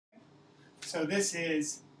So this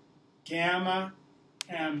is gamma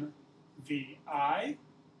mvi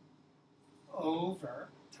over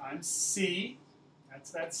times c.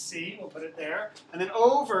 That's c. We'll put it there. And then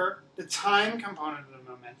over the time component of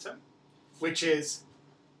the momentum, which is,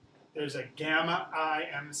 there's a gamma I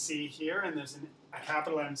mc here, and there's a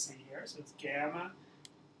capital MC here. So it's gamma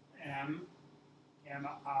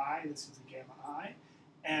I, this is a gamma I,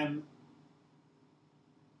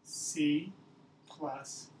 mc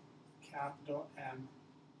plus capital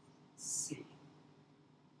MC.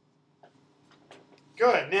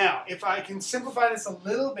 Good. Now, if I can simplify this a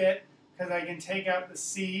little bit, because I can take out the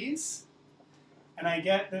c's, and I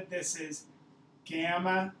get that this is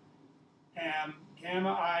gamma I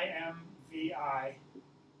mvi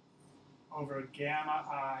over gamma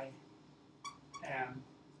I m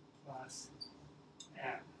plus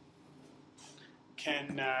m.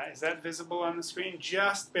 Is that visible on the screen?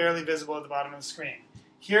 Just barely visible at the bottom of the screen.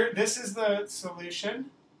 Here, this is the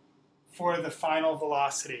solution for the final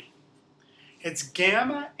velocity. It's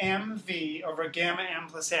gamma mv over gamma m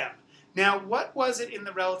plus m. Now, what was it in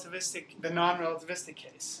the non-relativistic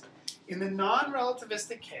case? In the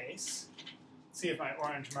non-relativistic case, let's see if my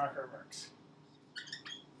orange marker works.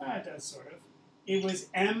 It does sort of. It was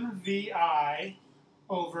mvi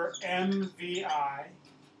over mvi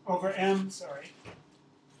over m,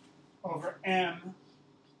 over m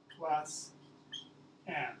plus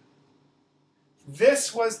m.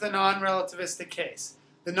 This was the non-relativistic case.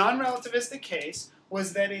 The non-relativistic case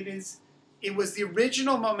was that it was the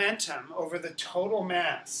original momentum over the total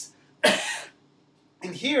mass.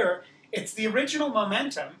 And here, it's the original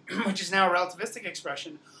momentum, which is now a relativistic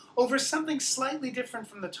expression, over something slightly different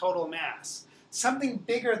from the total mass, something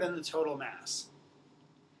bigger than the total mass.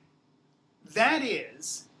 That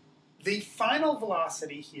is, the final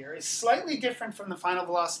velocity here is slightly different from the final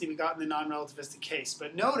velocity we got in the non-relativistic case.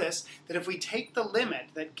 But notice that if we take the limit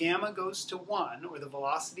that gamma goes to 1, or the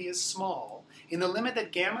velocity is small, in the limit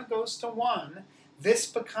that gamma goes to 1, this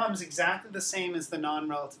becomes exactly the same as the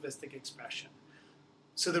non-relativistic expression.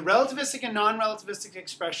 So the relativistic and non-relativistic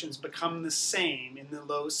expressions become the same in the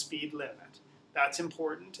low speed limit. That's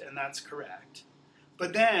important, and that's correct.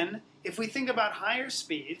 But then, if we think about higher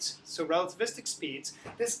speeds, so relativistic speeds,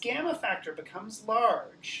 this gamma factor becomes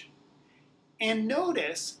large. And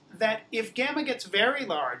notice that if gamma gets very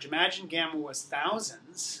large, imagine gamma was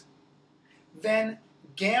thousands, then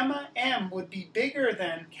gamma m would be bigger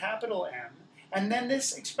than capital M, and then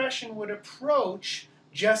this expression would approach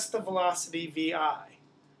just the velocity vi,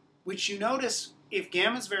 which you notice, if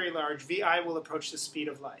gamma is very large, vi will approach the speed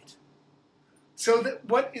of light. So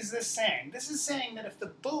what is this saying? This is saying that if the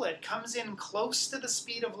bullet comes in close to the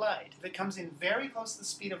speed of light, if it comes in very close to the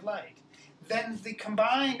speed of light, then the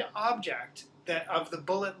combined object of the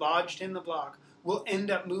bullet lodged in the block will end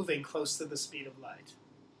up moving close to the speed of light.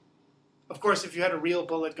 Of course, if you had a real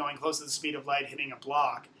bullet going close to the speed of light hitting a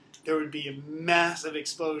block, there would be a massive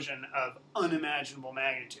explosion of unimaginable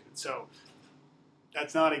magnitude. So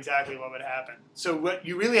that's not exactly what would happen. So what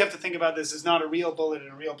you really have to think about this is not a real bullet and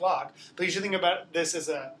a real block, but you should think about this as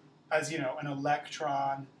an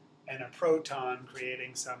electron and a proton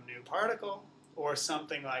creating some new particle, or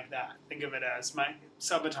something like that. Think of it as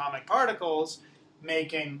subatomic particles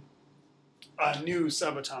making a new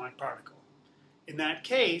subatomic particle. In that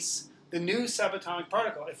case, the new subatomic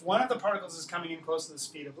particle, if one of the particles is coming in close to the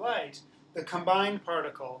speed of light, the combined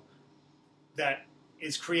particle that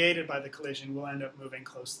is created by the collision will end up moving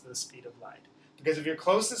close to the speed of light. Because if you're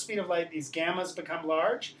close to the speed of light, these gammas become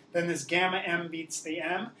large, then this gamma m beats the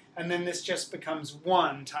m, and then this just becomes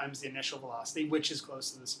 1 times the initial velocity, which is close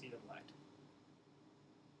to the speed of light.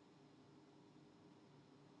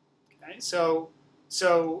 Okay, so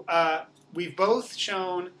we've both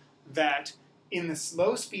shown that in this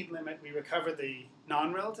low speed limit, we recover the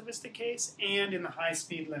non-relativistic case, and in the high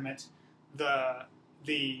speed limit, the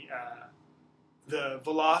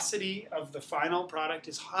velocity of the final product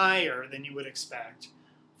is higher than you would expect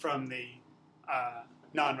from the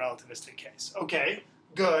non-relativistic case. Okay,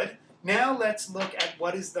 good. Now let's look at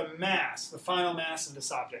what is the mass, the final mass of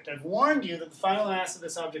this object. I've warned you that the final mass of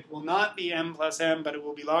this object will not be m plus m, but it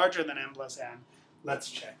will be larger than m plus m. Let's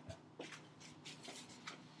check that.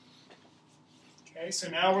 Okay, so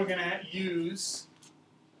now we're going to use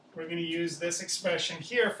this expression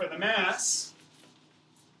here for the mass.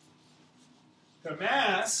 The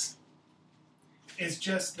mass is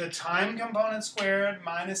just the time component squared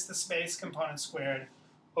minus the space component squared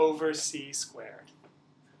over c squared.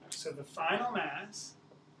 So the final mass,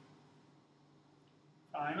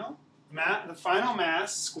 the final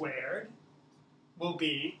mass squared will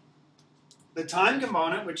be the time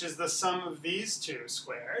component, which is the sum of these two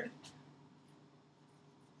squared,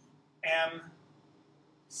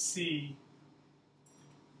 MC,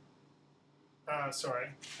 sorry, I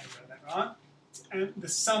read that wrong. It's the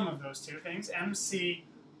sum of those two things, MC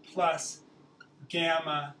plus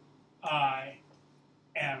gamma I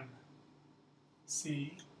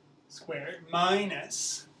MC squared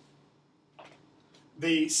minus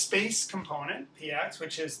the space component, px,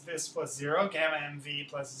 which is this plus 0, gamma mv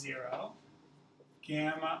plus 0,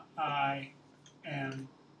 gamma I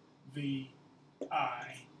mv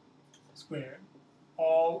I squared,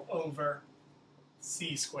 all over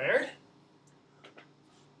c squared.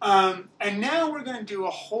 And now we're going to do a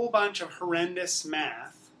whole bunch of horrendous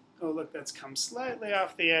math. Oh, look, that's come slightly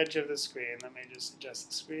off the edge of the screen. Let me just adjust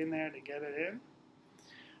the screen there to get it in.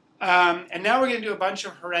 And now we're going to do a bunch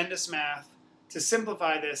of horrendous math to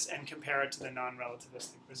simplify this and compare it to the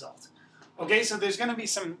non-relativistic result. Okay, so there's going to be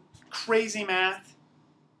some crazy math.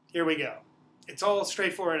 Here we go. It's all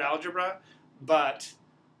straightforward algebra, but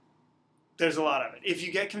there's a lot of it. If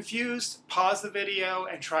you get confused, pause the video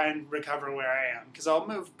and try and recover where I am, because I'll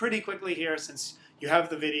move pretty quickly here. Since you have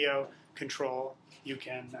the video control, you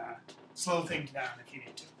can slow things down if you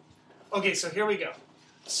need to. Okay, so here we go.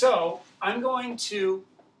 So I'm going to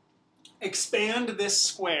expand this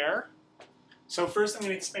square. So first I'm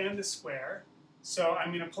going to expand this square. So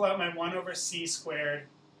I'm going to pull out my 1 over c squared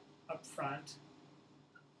up front.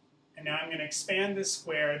 And now I'm going to expand this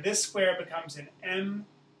square. This square becomes an m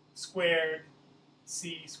squared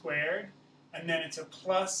c squared. And then it's a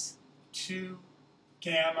plus 2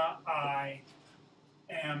 gamma I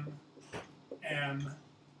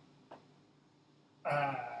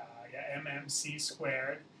mmc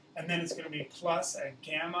squared. And then it's going to be plus a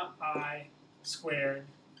gamma I squared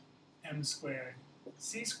m squared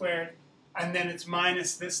c squared. And then it's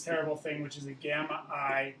minus this terrible thing, which is a gamma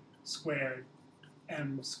I squared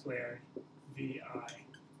m squared vi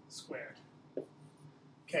squared.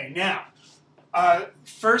 Okay, now,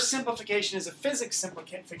 first simplification is a physics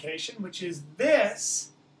simplification, which is this.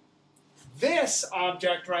 This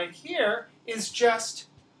object right here is just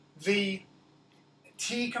the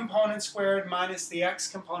t component squared minus the x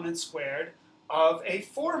component squared of a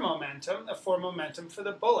 4 momentum for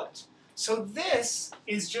the bullet. So this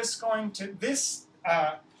is just going to, this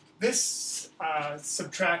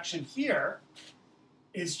subtraction here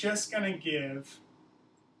is just going to give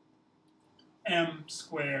m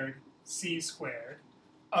squared c squared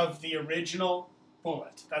of the original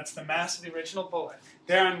bullet. That's the mass of the original bullet.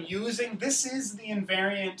 There I'm using, this is the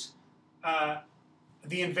invariant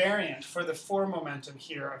for the 4 momentum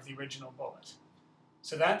here of the original bullet.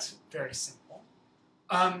 So that's very simple.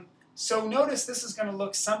 So notice this is going to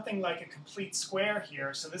look something like a complete square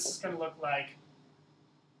here. So this is going to look like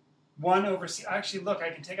 1 over c. Actually, look, I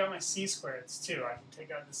can take out my c squareds too. I can take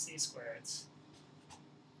out the c squareds.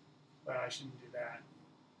 Well, I shouldn't do that.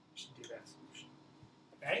 I should do that.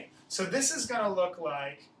 Okay? So this is going to look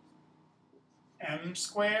like m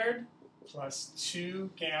squared plus 2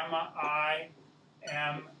 gamma I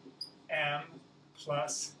m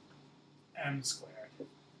plus m squared.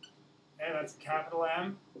 Okay, that's a capital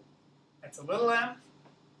M. That's a little m.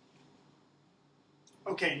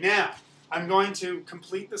 Okay, now I'm going to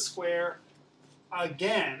complete the square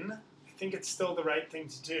again. I think it's still the right thing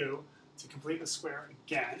to do, to complete the square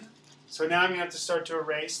again. So now I'm going to have to start to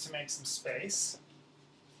erase to make some space.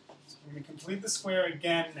 So I'm going to complete the square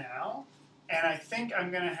again now. And I think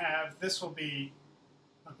I'm going to have, this will be,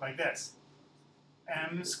 look like this.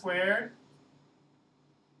 M squared.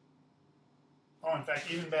 Oh, in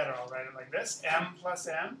fact, even better, I'll write it like this. M plus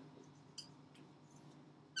m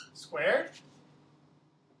squared.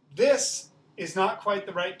 This is not quite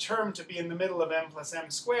the right term to be in the middle of m plus m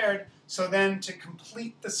squared. So then to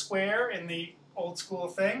complete the square in the old school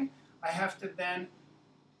thing, I have to then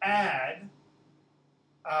add,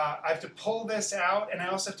 I have to pull this out, and I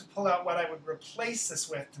also have to pull out what I would replace this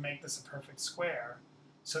with to make this a perfect square.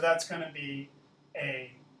 So that's going to be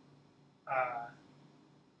a,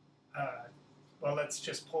 well, let's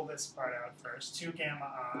just pull this part out first. 2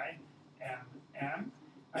 gamma I m.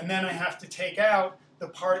 And then I have to take out the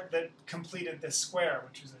part that completed this square,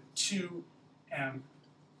 which is a 2 m.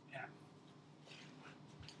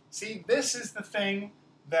 See, this is the thing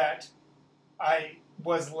that I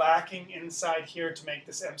was lacking inside here to make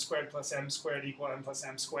this m squared plus m squared equal m plus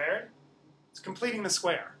m squared. It's completing the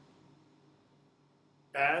square.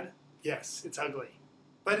 Bad? Yes, it's ugly.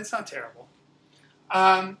 But it's not terrible.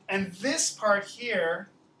 And this part here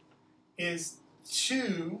is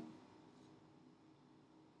 2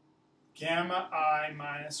 gamma I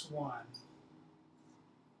minus 1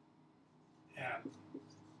 m.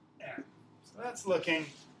 So that's looking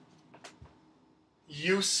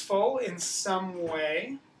useful in some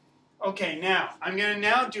way. Okay, now, I'm going to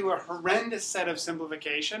now do a horrendous set of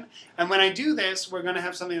simplification. And when I do this, we're going to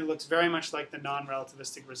have something that looks very much like the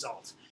non-relativistic result.